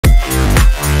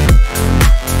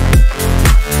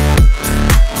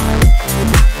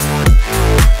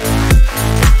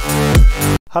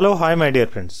Hello hi my dear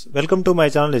friends, welcome to my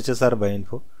channel HSR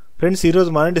bioinfo. Friends,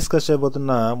 ఈరోజు మనం discuss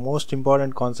చేయబోతున్న most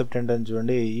important concept ఏంటని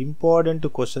చూడండి. Important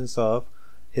questions of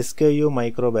SKU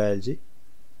microbiology,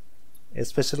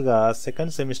 ఎస్పెషల్గా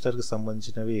second సెమిస్టర్కి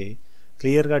సంబంధించినవి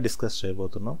క్లియర్గా డిస్కస్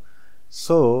చేయబోతున్నాం.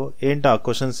 సో ఏంటి ఆ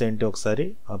క్వశ్చన్స్ ఏంటి ఒకసారి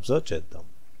అబ్జర్వ్ చేద్దాం.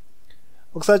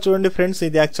 ఒకసారి చూడండి ఫ్రెండ్స్,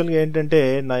 ఇది యాక్చువల్గా ఏంటంటే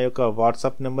నా యొక్క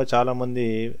వాట్సాప్ నెంబర్. చాలామంది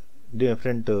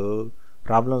డిఫరెంట్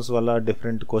ప్రాబ్లమ్స్ వల్ల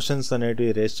డిఫరెంట్ క్వశ్చన్స్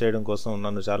అనేటివి రేస్ చేయడం కోసం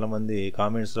నన్ను చాలామంది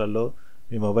కామెంట్స్లలో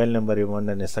మీ మొబైల్ నెంబర్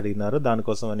ఇవ్వండి అనేసి అడిగినారు.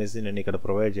 దానికోసం అనేసి నేను ఇక్కడ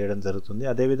ప్రొవైడ్ చేయడం జరుగుతుంది.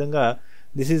 అదేవిధంగా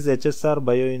దిస్ ఈజ్ HSR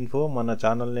bioinfo, మన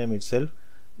ఛానల్ నేమ్ ఇట్ సెల్ఫ్.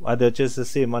 అది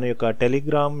వచ్చేసేసి మన యొక్క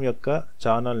టెలిగ్రామ్ యొక్క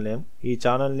ఛానల్ నేమ్. ఈ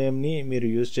ఛానల్ నేమ్ని మీరు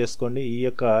యూజ్ చేసుకోండి. ఈ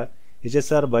యొక్క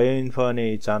HSR bioinfo అనే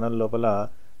ఈ ఛానల్ లోపల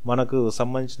మనకు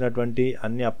సంబంధించినటువంటి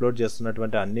అన్ని అప్లోడ్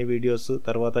చేస్తున్నటువంటి అన్ని వీడియోస్,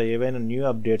 తర్వాత ఏవైనా న్యూ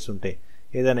అప్డేట్స్ ఉంటాయి,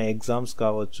 ఏదైనా ఎగ్జామ్స్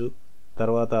కావచ్చు,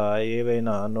 తర్వాత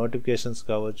ఏవైనా నోటిఫికేషన్స్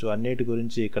కావచ్చు, అన్నిటి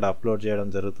గురించి ఇక్కడ అప్లోడ్ చేయడం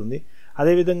జరుగుతుంది.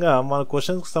 అదేవిధంగా మన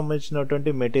క్వశ్చన్స్కి సంబంధించినటువంటి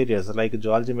మెటీరియల్స్ లైక్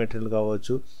జువాలజీ మెటీరియల్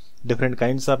కావచ్చు, different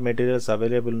kinds of materials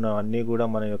available ఉన్న అన్నీ కూడా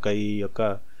మన యొక్క ఈ యొక్క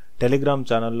టెలిగ్రామ్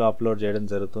ఛానల్లో అప్లోడ్ చేయడం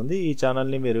జరుగుతుంది. ఈ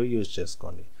ఛానల్ని మీరు యూజ్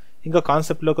చేసుకోండి. ఇంకా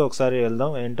కాన్సెప్ట్లోకి ఒకసారి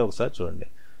వెళ్దాం. ఏంటో ఒకసారి చూడండి.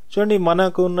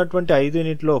 మనకు ఉన్నటువంటి 5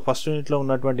 యూనిట్లో ఫస్ట్ యూనిట్లో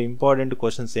ఉన్నటువంటి ఇంపార్టెంట్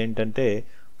క్వశ్చన్స్ ఏంటంటే,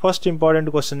 ఫస్ట్ ఇంపార్టెంట్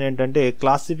క్వశ్చన్ ఏంటంటే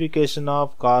classification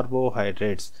of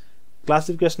carbohydrates.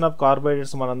 Classification of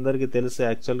carbohydrates మనందరికీ తెలుసు.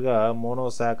 యాక్చువల్గా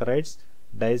మోనోసాకరైడ్స్,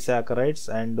 డైసాకరైడ్స్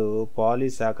అండ్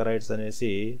పాలీసాకరైడ్స్ అనేసి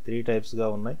 3 టైప్స్గా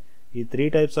ఉన్నాయి. ఈ 3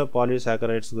 టైప్స్ ఆఫ్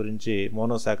పాలీసాకరైడ్స్ గురించి,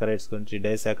 మోనోసాకరైడ్స్ గురించి,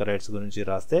 డైసాకరైడ్స్ గురించి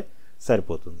రాస్తే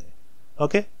సరిపోతుంది.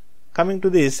 Okay, coming to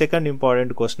the second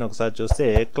important question ఒకసారి చూస్తే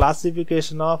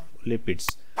క్లాసిఫికేషన్ ఆఫ్ లిపిడ్స్.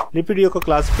 లిపిడ్ యొక్క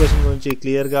క్లాసిఫికేషన్ గురించి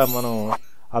క్లియర్గా మనం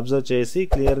అబ్జర్వ్ చేసి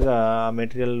క్లియర్గా ఆ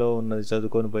మెటీరియల్లో ఉన్నది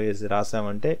చదువుకొని పోయేసి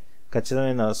రాసామంటే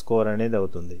ఖచ్చితమైన స్కోర్ అనేది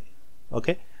అవుతుంది.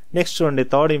 ఓకే, నెక్స్ట్ చూడండి,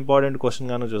 థర్డ్ ఇంపార్టెంట్ క్వశ్చన్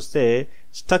గాను చూస్తే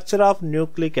structure of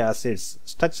nucleic acids.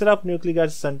 Structure of nucleic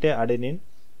acids అంటే adenine,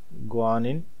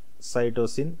 guanine,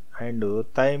 cytosine and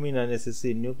thymine అనేసి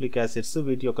న్యూక్లిక్ యాసిడ్స్.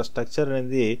 వీటి యొక్క స్ట్రక్చర్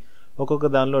అనేది ఒక్కొక్క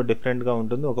దానిలో డిఫరెంట్గా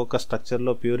ఉంటుంది. ఒక్కొక్క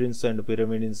స్ట్రక్చర్లో ప్యూరిన్స్ అండ్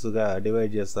పిరమిడిన్స్గా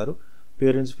డివైడ్ చేస్తారు.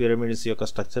 ప్యూరిన్స్, పిరమిడిన్స్ యొక్క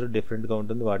స్ట్రక్చర్ డిఫరెంట్గా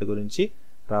ఉంటుంది. వాటి గురించి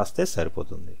రాస్తే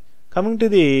సరిపోతుంది. Coming to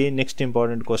the next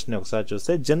important question ఒకసారి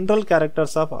చూస్తే general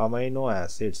characters of amino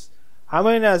acids.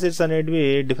 Amino acids అనేటివి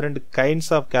డిఫరెంట్ కైండ్స్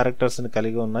ఆఫ్ క్యారెక్టర్స్ని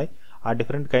కలిగి ఉన్నాయి. ఆ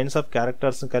డిఫరెంట్ కైండ్స్ ఆఫ్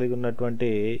క్యారెక్టర్స్ని కలిగి ఉన్నటువంటి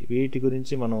వీటి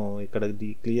గురించి మనం ఇక్కడ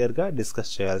క్లియర్గా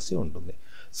డిస్కస్ చేయాల్సి ఉంటుంది.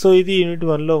 సో ఇది యూనిట్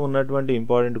 1లో ఉన్నటువంటి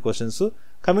important questions.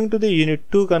 Coming to the unit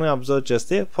 2 కనుక అబ్జర్వ్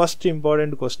చేస్తే ఫస్ట్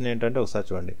ఇంపార్టెంట్ క్వశ్చన్ ఏంటంటే ఒకసారి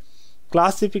చూడండి,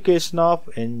 classification of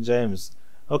enzymes.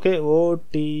 Okay,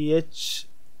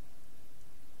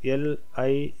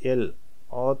 OTHLIL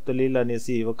ఆర్థలిల్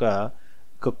అనేసి ఒక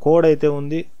కోడ్ అయితే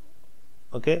ఉంది.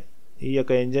 ఓకే, ఈ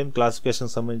యొక్క ఎంజైమ్ క్లాసిఫికేషన్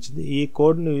సంబంధించింది. ఈ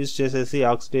కోడ్ను యూజ్ చేసేసి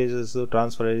ఆక్సిడేజెస్,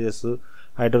 ట్రాన్స్ఫరేజెస్,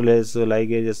 హైడ్రోలేజెస్,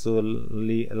 లైగేజెస్,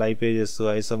 లైపేజెస్,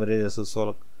 ఐసోమరేజెస్,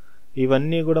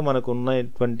 ఇవన్నీ కూడా మనకు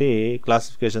ఉన్నటువంటి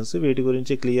క్లాసిఫికేషన్స్. వీటి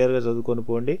గురించి క్లియర్గా చదువుకొని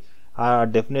పోండి. ఆ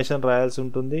డెఫినేషన్ రాయాల్సి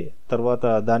ఉంటుంది, తర్వాత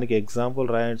దానికి ఎగ్జాంపుల్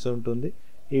రాయాల్సి ఉంటుంది.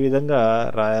 ఈ విధంగా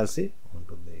రాయాల్సి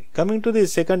ఉంటుంది. Coming to the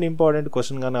second important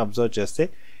question కానీ అబ్జర్వ్ చేస్తే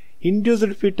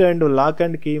induced fit and lock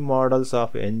and key models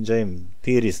of enzyme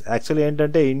theories. Actually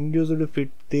ఏంటంటే induced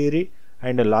fit theory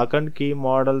and lock and key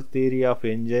model theory of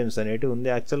enzymes అనేటివి ఉంది.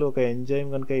 యాక్చువల్గా ఒక ఎంజైమ్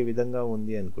కనుక ఈ విధంగా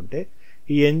ఉంది అనుకుంటే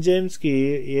ఈ ఎంజైమ్స్కి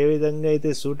ఏ విధంగా అయితే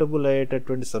సూటబుల్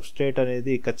అయ్యేటటువంటి సబ్స్ట్రేట్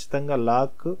అనేది ఖచ్చితంగా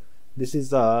lock, this is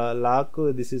the lock,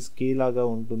 this is key లాగా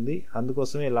ఉంటుంది.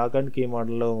 అందుకోసమే లాక్ అండ్ కీ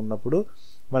మోడల్లో ఉన్నప్పుడు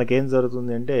మనకేం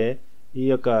జరుగుతుంది అంటే ఈ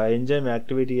యొక్క ఎంజైమ్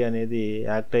యాక్టివిటీ అనేది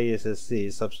యాక్ట్ అయ్యేసేసి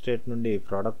సబ్స్ట్రేట్ నుండి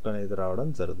ప్రోడక్ట్ అనేది రావడం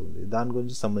జరుగుతుంది. దాని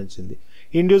గురించి సంబంధించింది.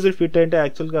 ఇండ్యూస్డ్ ఫిట్ అంటే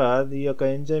యాక్చువల్గా ఈ యొక్క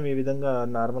ఎంజైమ్ ఈ విధంగా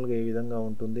నార్మల్గా ఈ విధంగా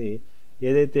ఉంటుంది.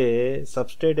 ఏదైతే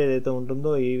సబ్స్ట్రేట్ ఏదైతే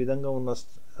ఉంటుందో ఈ విధంగా ఉన్న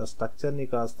స్ట్రక్చర్ని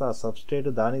కాస్త ఆ సబ్స్ట్రేట్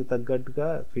దానికి తగ్గట్టుగా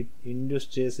ఇండ్యూస్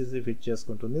చేసేసి ఫిట్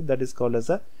చేసుకుంటుంది. That is called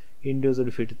as a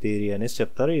induced fit theory అనేసి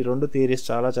చెప్తారు. ఈ 2 థియరీస్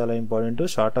చాలా చాలా ఇంపార్టెంట్.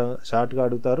 షార్ట్గా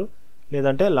అడుగుతారు,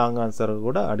 లేదంటే లాంగ్ ఆన్సర్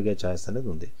కూడా అడిగే ఛాయిస్ అనేది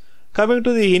ఉంది. Coming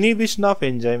to the inhibition of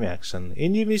enzyme action.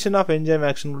 Inhibition of enzyme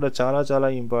action కూడా చాలా చాలా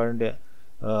ఇంపార్టెంట్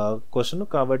క్వశ్చన్,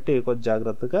 కాబట్టి కొంచెం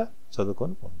జాగ్రత్తగా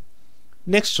చదువుకొని పోండి.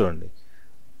 నెక్స్ట్ చూడండి,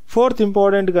 ఫోర్త్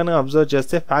ఇంపార్టెంట్ కనుక అబ్జర్వ్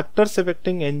చేస్తే ఫ్యాక్టర్స్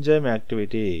ఎఫెక్టింగ్ ఎంజైమ్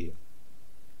యాక్టివిటీ.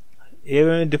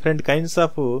 ఏమేమి different kinds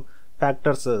of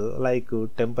factors like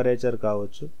temperature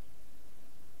కావచ్చు,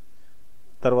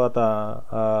 తర్వాత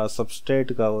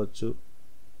సబ్స్ట్రేట్ కావచ్చు,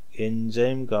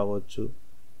 ఎంజైమ్ కావచ్చు,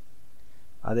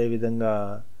 అదేవిధంగా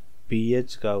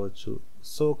pH కావచ్చు.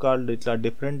 సో కాల్డ్ ఇట్లా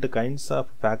డిఫరెంట్ కైండ్స్ ఆఫ్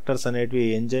ఫ్యాక్టర్స్ అనేటివి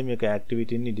ఎంజైమ్ యొక్క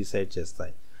యాక్టివిటీని డిసైడ్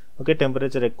చేస్తాయి. ఓకే,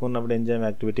 టెంపరేచర్ ఎక్కువ ఉన్నప్పుడు ఎంజైమ్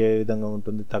యాక్టివిటీ ఏ విధంగా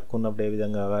ఉంటుంది, తక్కువ ఉన్నప్పుడు ఏ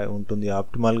విధంగా ఉంటుంది,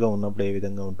 ఆప్టిమల్గా ఉన్నప్పుడు ఏ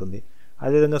విధంగా ఉంటుంది,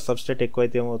 అదేవిధంగా సబ్స్ట్రేట్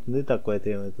ఎక్కువైతే ఏమవుతుంది, తక్కువైతే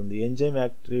ఏమవుతుంది. ఎంజైమ్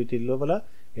యాక్టివిటీ లోపల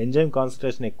ఎంజైమ్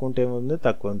కాన్సన్ట్రేషన్ ఎక్కువ ఉంటే ఏమవుతుంది,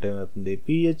 తక్కువ ఉంటే ఏమవుతుంది.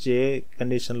 pH ఏ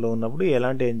కండిషన్లో ఉన్నప్పుడు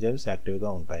ఎలాంటి ఎంజైమ్స్ యాక్టివ్గా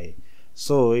ఉంటాయి.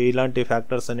 సో ఇలాంటి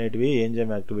ఫ్యాక్టర్స్ అనేటివి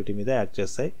ఎంజైమ్ యాక్టివిటీ మీద యాక్ట్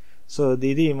చేస్తాయి. సో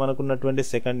ఇది మనకున్నటువంటి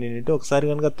సెకండ్ యూనిట్. ఒకసారి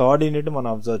కనుక థర్డ్ యూనిట్ మనం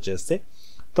అబ్జర్వ్ చేస్తే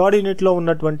థర్డ్ యూనిట్లో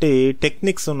ఉన్నటువంటి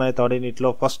టెక్నిక్స్ ఉన్నాయి. థర్డ్ యూనిట్లో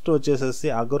ఫస్ట్ వచ్చేసేసి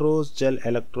agarose gel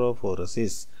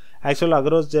electrophoresis. Actual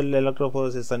agarose gel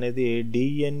electrophoresis అనేది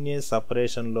డిఎన్ఏ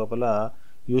సపరేషన్ లోపల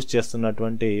యూజ్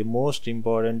చేస్తున్నటువంటి మోస్ట్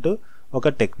ఇంపార్టెంట్ ఒక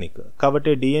టెక్నిక్.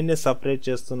 కాబట్టి డిఎన్ఏ సపరేట్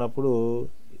చేస్తున్నప్పుడు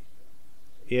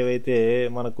ఏవైతే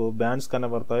మనకు బ్యాండ్స్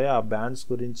కనబడతాయో ఆ బ్యాండ్స్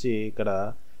గురించి ఇక్కడ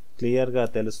క్లియర్గా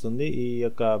తెలుస్తుంది. ఈ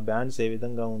యొక్క బ్యాండ్స్ ఏ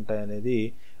విధంగా ఉంటాయి అనేది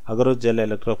agarose gel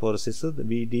electrophoresis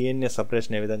DNA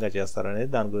separation ఏ విధంగా చేస్తారనేది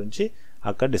దాని గురించి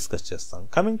అక్కడ డిస్కస్ చేస్తాం.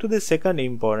 Coming to the second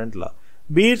important law,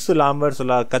 bears Lambert's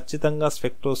లా. ఖచ్చితంగా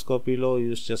స్పెక్ట్రోస్కోపీలో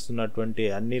యూజ్ చేస్తున్నటువంటి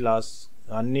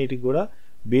అన్నిటికి కూడా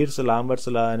బీర్స్ లాంబర్ట్స్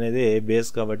లా అనేది బేస్.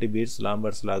 కాబట్టి బీర్స్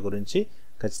లాంబర్ట్స్ లా గురించి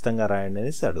ఖచ్చితంగా రాయండి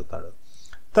అనేసి అడుగుతాడు.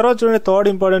 తర్వాత చూడండి third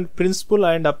important principle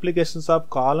and applications of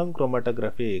column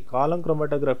chromatography. Column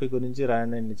chromatography గురించి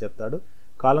రాయండి అని చెప్తాడు.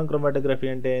 కాలం క్రోమాటోగ్రఫీ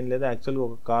అంటే ఏం లేదు, యాక్చువల్గా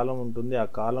ఒక కాలం ఉంటుంది. ఆ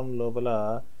కాలం లోపల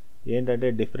ఏంటంటే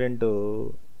different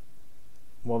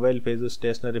mobile phase,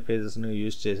 stationery ఫేజెస్ని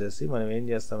use చేసేసి మనం ఏం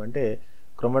చేస్తామంటే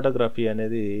క్రోమాటోగ్రఫీ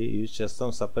అనేది యూజ్ చేస్తాం.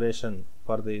 సపరేషన్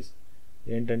ఫర్ దిస్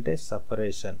ఏంటంటే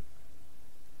సపరేషన్.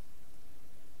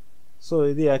 సో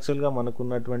ఇది యాక్చువల్గా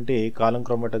మనకున్నటువంటి కాలం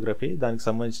క్రోమాటోగ్రఫీ. దానికి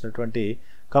సంబంధించినటువంటి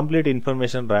కంప్లీట్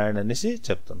ఇన్ఫర్మేషన్ రాయండి అనేసి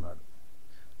చెప్తున్నాడు.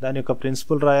 దాని యొక్క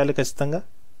ప్రిన్సిపల్ రాయాలి ఖచ్చితంగా.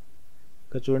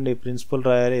 ఇక్కడ చూడండి ప్రిన్సిపల్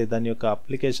రాయాలి, దాని యొక్క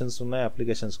అప్లికేషన్స్ ఉన్నాయి,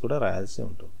 అప్లికేషన్స్ కూడా రాయాల్సి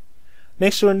ఉంటుంది.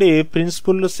 నెక్స్ట్ చూడండి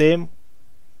ప్రిన్సిపల్ సేమ్,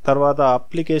 తర్వాత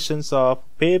అప్లికేషన్స్ ఆఫ్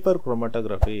పేపర్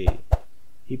క్రోమాటోగ్రఫీ.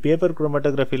 ఈ పేపర్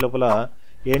క్రోమాటోగ్రఫీ లోపల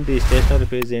ఏంటి, స్టేషనరీ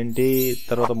ఫేజ్ ఏంటి,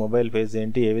 తర్వాత మొబైల్ ఫేజ్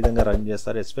ఏంటి, ఏ విధంగా రన్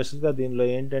చేస్తారు. ఎస్పెషల్గా దీనిలో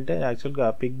ఏంటంటే యాక్చువల్గా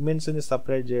పిగ్మెంట్స్ని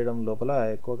సపరేట్ చేయడం లోపల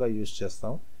ఎక్కువగా యూజ్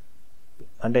చేస్తాం.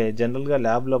 అంటే జనరల్గా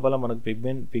ల్యాబ్ లోపల మనకు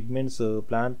పిగ్మెంట్స్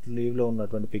ప్లాంట్ లీవ్లో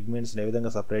ఉన్నటువంటి పిగ్మెంట్స్ని ఏ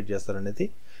విధంగా సపరేట్ చేస్తారనేది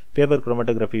పేపర్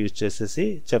క్రోమాటోగ్రఫీ యూజ్ చేసేసి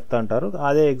చెప్తా అంటారు.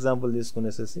 అదే ఎగ్జాంపుల్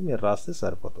తీసుకునేసేసి మీరు రాస్తే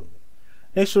సరిపోతుంది.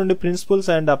 నెక్స్ట్ చూడండి principles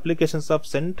and applications of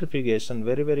సెంట్రిఫిగేషన్.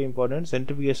 Very very important.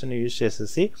 సెంట్రిఫిగేషన్ use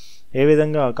చేసేసి ఏ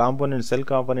విధంగా కాంపోనెంట్స్, సెల్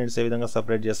కాంపోనెంట్స్ ఏ విధంగా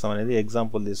సపరేట్ చేస్తాం అనేది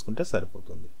ఎగ్జాంపుల్ తీసుకుంటే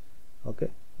సరిపోతుంది. ఓకే,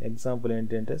 ఎగ్జాంపుల్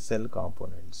ఏంటంటే సెల్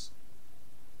కాంపోనెంట్స్.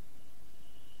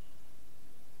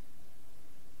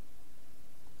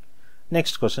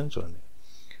 నెక్స్ట్ క్వశ్చన్ చూడండి.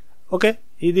 ఓకే,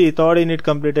 ఇది థర్డ్ యూనిట్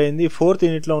కంప్లీట్ అయింది. ఫోర్త్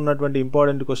యూనిట్లో ఉన్నటువంటి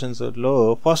ఇంపార్టెంట్ క్వశ్చన్స్లో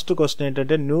ఫస్ట్ క్వశ్చన్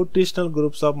ఏంటంటే nutritional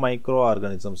groups of micro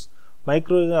organisms.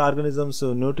 Micro organisms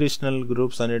nutritional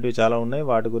groups అనేటివి చాలా ఉన్నాయి,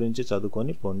 వాటి గురించి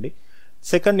చదువుకొని పోండి.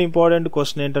 సెకండ్ ఇంపార్టెంట్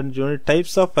క్వశ్చన్ ఏంటంటే చూడండి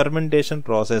types of fermentation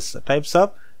process. Types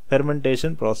of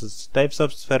fermentation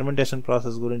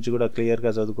process గురించి కూడా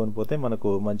క్లియర్గా చదువుకొని పోతే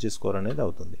మనకు మంచి స్కోర్ అనేది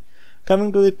అవుతుంది.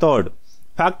 Coming to the third,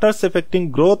 factors effecting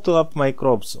growth of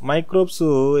microbes. Microbes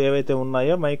ఏవైతే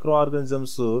ఉన్నాయో మైక్రో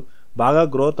ఆర్గానిజమ్స్ బాగా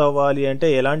గ్రోత్ అవ్వాలి అంటే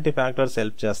ఎలాంటి ఫ్యాక్టర్స్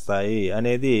హెల్ప్ చేస్తాయి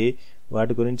అనేది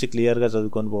వాటి గురించి క్లియర్గా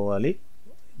చదువుకొని పోవాలి.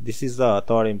 This is the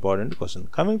third important question.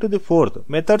 Coming to the fourth,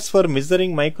 methods for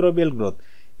measuring microbial growth.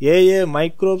 A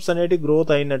microbes అనేటి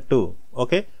గ్రోత్ అయినట్టు.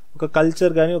 ఓకే, ఒక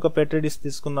కల్చర్ కానీ ఒక పెట్రిడిస్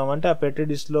తీసుకున్నామంటే ఆ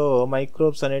పెట్రిడిస్లో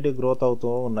మైక్రోబ్స్ అనేటివి గ్రోత్ అవుతూ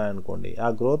ఉన్నాయనుకోండి. ఆ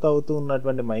గ్రోత్ అవుతూ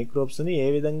ఉన్నటువంటి మైక్రోబ్స్ని ఏ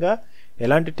విధంగా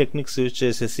ఎలాంటి టెక్నిక్స్ యూజ్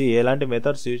చేసేసి ఎలాంటి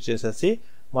మెథడ్స్ యూజ్ చేసేసి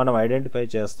మనం ఐడెంటిఫై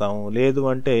చేస్తాము. లేదు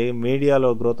అంటే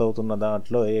మీడియాలో గ్రోత్ అవుతున్న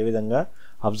దాంట్లో ఏ విధంగా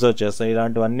అబ్జర్వ్ చేస్తాం.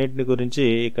 ఇలాంటివన్నింటి గురించి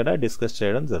ఇక్కడ డిస్కస్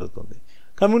చేయడం జరుగుతుంది.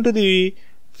 Coming to the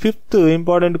fifth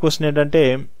important question ఏంటంటే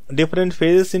different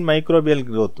phases in microbial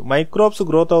growth. Microbes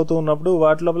growth అవుతూ ఉన్నప్పుడు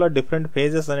వాటి లోపల డిఫరెంట్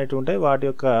ఫేజెస్ అనేవి ఉంటాయి, వాటి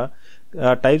యొక్క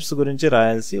టైప్స్ గురించి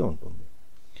రాయాల్సి ఉంటుంది.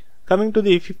 Coming to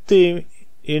the fifth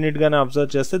unit గానే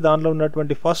అబ్జర్వ్ చేస్తే దానిలో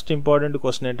ఉన్నటువంటి ఫస్ట్ ఇంపార్టెంట్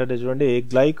క్వశ్చన్ ఏంటంటే చూడండి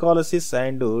glycolysis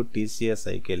and TCS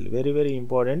cycle. Very very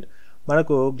important.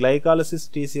 మనకు గ్లైకాలసిస్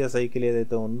టీసీఎస్ సైకిల్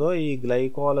ఏదైతే ఉందో ఈ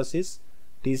గ్లైకాలసిస్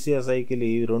టీసీఎస్ సైకిల్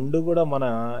ఈ రెండు కూడా మన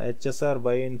HSR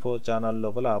బయోఇన్ఫో ఛానల్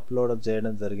లోపల అప్లోడ్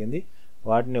చేయడం జరిగింది.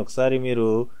 వాటిని ఒకసారి మీరు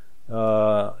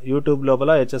యూట్యూబ్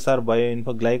లోపల HSR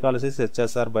బయోఇన్ఫో glycolysis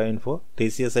HSR బయోఇన్ఫో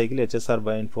TCS cycle HSR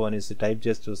బయోఇన్ఫో అనేసి టైప్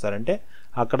చేసి చూసారంటే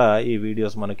అక్కడ ఈ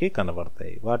వీడియోస్ మనకి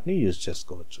కనబడతాయి, వాటిని యూజ్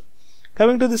చేసుకోవచ్చు.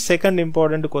 Coming to the second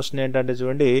important question ఏంటంటే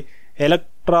చూడండి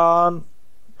electron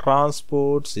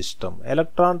transport system.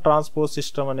 Electron transport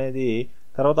system అనేది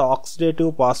తర్వాత ఆక్సిడేటివ్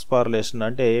ఫాస్ఫోరైలేషన్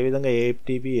అంటే ఏ విధంగా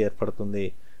ఏటీపీ ఏర్పడుతుంది,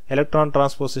 ఎలక్ట్రాన్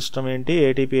ట్రాన్స్పోర్ట్ సిస్టమ్ ఏంటి,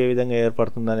 ఏటీపీ ఏ విధంగా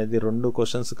ఏర్పడుతుంది అనేది రెండు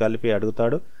క్వశ్చన్స్ కలిపి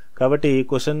అడుగుతాడు. కాబట్టి ఈ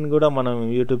క్వశ్చన్ కూడా మనం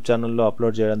యూట్యూబ్ ఛానల్లో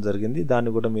అప్లోడ్ చేయడం జరిగింది,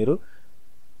 దాన్ని కూడా మీరు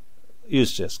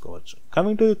యూజ్ చేసుకోవచ్చు.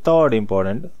 Coming to the third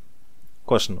important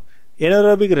question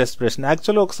anaerobic respiration.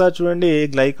 యాక్చువల్గా ఒకసారి చూడండి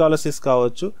గ్లైకాలసిస్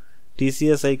కావచ్చు,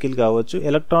 టీసీఎస్ సైకిల్ కావచ్చు,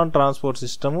 electron transport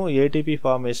system, ATP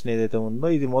formation ఏదైతే ఉందో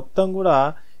ఇది మొత్తం కూడా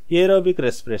ఏరోబిక్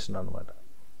రెస్పిరేషన్ అనమాట.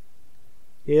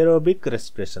 Aerobic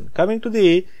respiration. Coming to the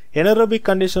anaerobic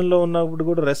కండిషన్లో ఉన్నప్పుడు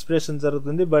కూడా రెస్పిరేషన్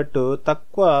జరుగుతుంది, బట్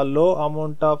తక్కువ లో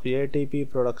అమౌంట్ ఆఫ్ ఏటీపీ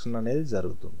ప్రొడక్షన్ అనేది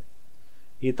జరుగుతుంది.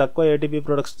 ఈ తక్కువ ఏటీపీ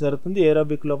ప్రొడక్షన్ జరుగుతుంది,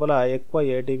 ఏరోబిక్ లోపల ఎక్కువ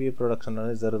ఏటీపీ ప్రొడక్షన్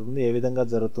అనేది జరుగుతుంది. ఏ విధంగా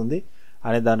జరుగుతుంది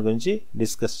అనే దాని గురించి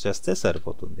డిస్కస్ చేస్తే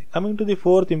సరిపోతుంది. Coming to the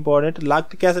fourth important,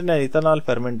 lactic acid and ethanol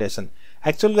fermentation.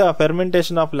 యాక్చువల్గా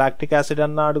ఫెర్మెంటేషన్ ఆఫ్ లాక్టిక్ యాసిడ్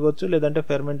అన్న అడగొచ్చు, లేదంటే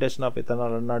ఫెర్మెంటేషన్ ఆఫ్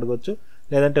ఇథనాల్ అన్న అడగొచ్చు,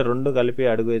 లేదంటే రెండు కలిపి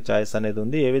అడిగే ఛాయిస్ అనేది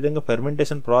ఉంది. ఏ విధంగా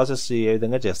ఫెర్మెంటేషన్ ప్రాసెస్ ఏ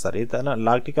విధంగా చేస్తారు,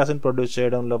 లాక్టిక్ యాసిడ్ ప్రొడ్యూస్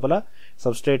చేయడం లోపల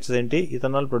సబ్స్ట్రేట్స్ ఏంటి,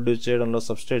 ఇథనాల్ ప్రొడ్యూస్ చేయడంలో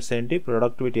సబ్స్ట్రేట్స్ ఏంటి,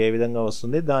 ప్రొడక్టివిటీ ఏ విధంగా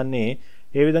వస్తుంది, దాన్ని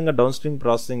ఏ విధంగా డౌన్ స్ట్రీమ్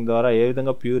ప్రాసెసింగ్ ద్వారా ఏ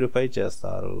విధంగా ప్యూరిఫై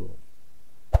చేస్తారు,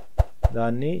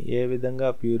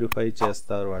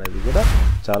 అనేది కూడా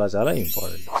చాలా చాలా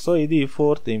ఇంపార్టెంట్. సో ఇది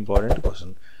fourth important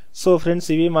question. So friends,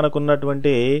 ఇవి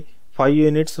మనకున్నటువంటి 5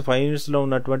 యూనిట్స్లో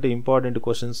ఉన్నటువంటి ఇంపార్టెంట్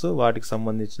క్వశ్చన్స్, వాటికి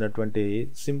సంబంధించినటువంటి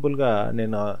సింపుల్గా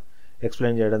నేను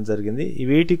ఎక్స్ప్లెయిన్ చేయడం జరిగింది.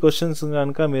 వీటి క్వశ్చన్స్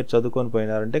కనుక మీరు చదువుకొని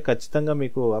పోయినారంటే ఖచ్చితంగా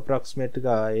మీకు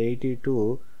అప్రాక్సిమేట్గా 80 to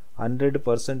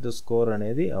 100% స్కోర్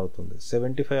అనేది అవుతుంది.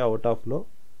 75 అవుట్ ఆఫ్లో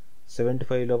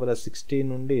 75 లోపల 60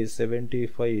 నుండి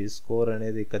 75 స్కోర్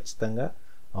అనేది ఖచ్చితంగా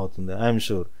అవుతుంది, ఐఎమ్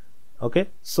షూర్. ఓకే,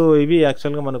 సో ఇవి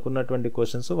యాక్చువల్గా మనకున్నటువంటి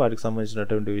క్వశ్చన్స్, వాటికి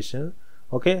సంబంధించినటువంటి విషయం.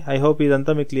 ఓకే, ఐ హోప్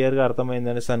ఇదంతా మీకు క్లియర్గా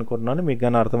అర్థమైంది అనేసి అనుకుంటున్నాను. మీకు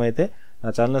కానీ అర్థమైతే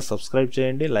నా ఛానల్ని సబ్స్క్రైబ్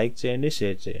చేయండి, లైక్ చేయండి,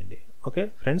 షేర్ చేయండి. Okay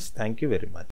friends, thank you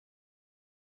very much.